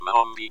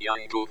maombi ya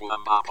nguvu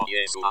ambapo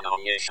Yesu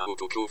anaonyesha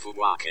utukufu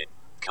wake.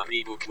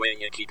 Karibu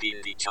kwenye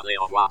kipindi cha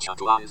leo. Wacha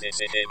tuanze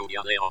sehemu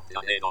ya leo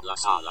na neno la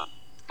sala.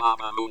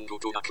 Baba Mungu,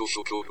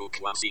 tunakushukuru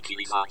kwa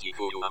msikilizaji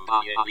huyu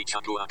ambaye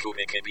alichagua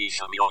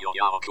kurekebisha mioyo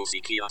yao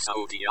kusikia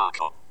sauti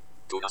yako.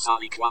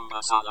 Tunasali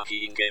kwamba sala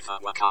hii ingefaa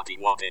wakati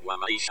wote wa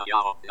maisha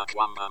yao, na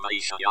kwamba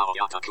maisha yao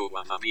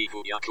yatakuwa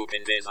dhabihu ya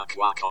kupendeza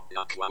kwako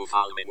na kwa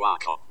ufalme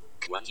wako.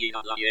 Kwa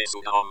jina la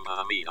Yesu naomba,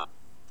 amina.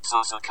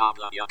 Sasa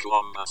kabla ya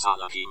kuomba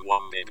sala hii,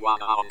 muombe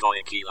Bwana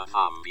aondoe kila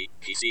dhambi,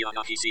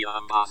 hisia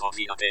ambazo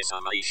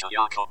zinatesa maisha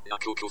yako na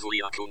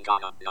kukuzuia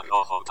kuungana na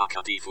Roho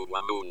Mtakatifu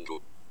wa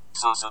Mungu.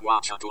 Sasa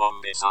wacha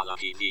tuombe sala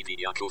hii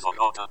dhidi ya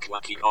kuzorota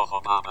kwa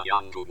kiroho. Baba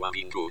yangu wa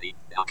mbinguni,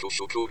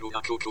 nakushukuru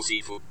na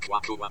kukusifu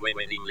kwa kuwa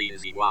wewe ni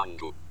mlinzi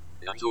wangu.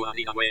 Najua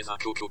ninaweza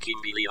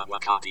kukukimbilia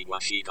wakati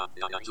wa shida,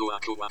 na najua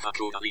kuwa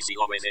hakuna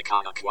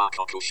lisilowezekana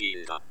kwako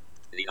kushinda.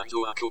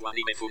 Ninajua kuwa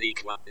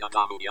nimefunikwa na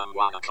damu ya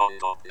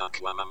mwana-kondoo, na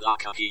kwa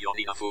mamlaka hiyo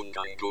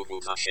ninafunga nguvu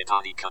za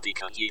shetani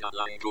katika jina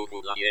la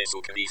nguvu la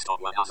Yesu Kristo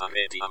wa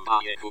Nazareti,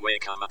 ambaye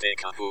huweka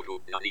mateka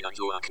huru, na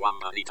ninajua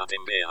kwamba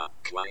nitatembea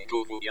kwa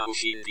nguvu ya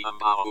ushindi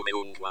ambao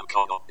umeungwa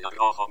mkono na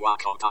Roho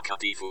wako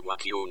Mtakatifu wa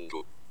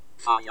kiungu.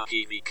 Fanya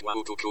hivi kwa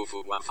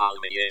utukufu wa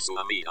Mfalme Yesu,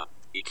 amina.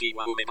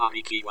 Ikiwa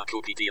umebarikiwa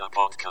kupitia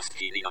podcast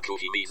hii,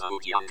 ninakuhimiza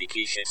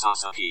ujiandikishe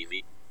sasa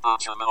hivi.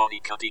 Acha maoni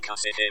katika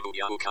sehemu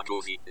ya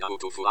ukaguzi na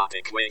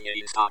utufuate kwenye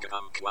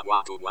Instagram kwa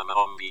watu wa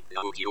maombi,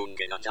 na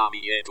ujiunge na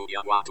jamii yetu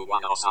ya watu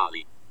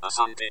wanaosali.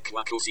 Asante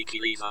kwa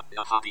kusikiliza,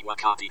 na hadi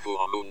wakati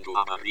huo, Mungu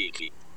abariki.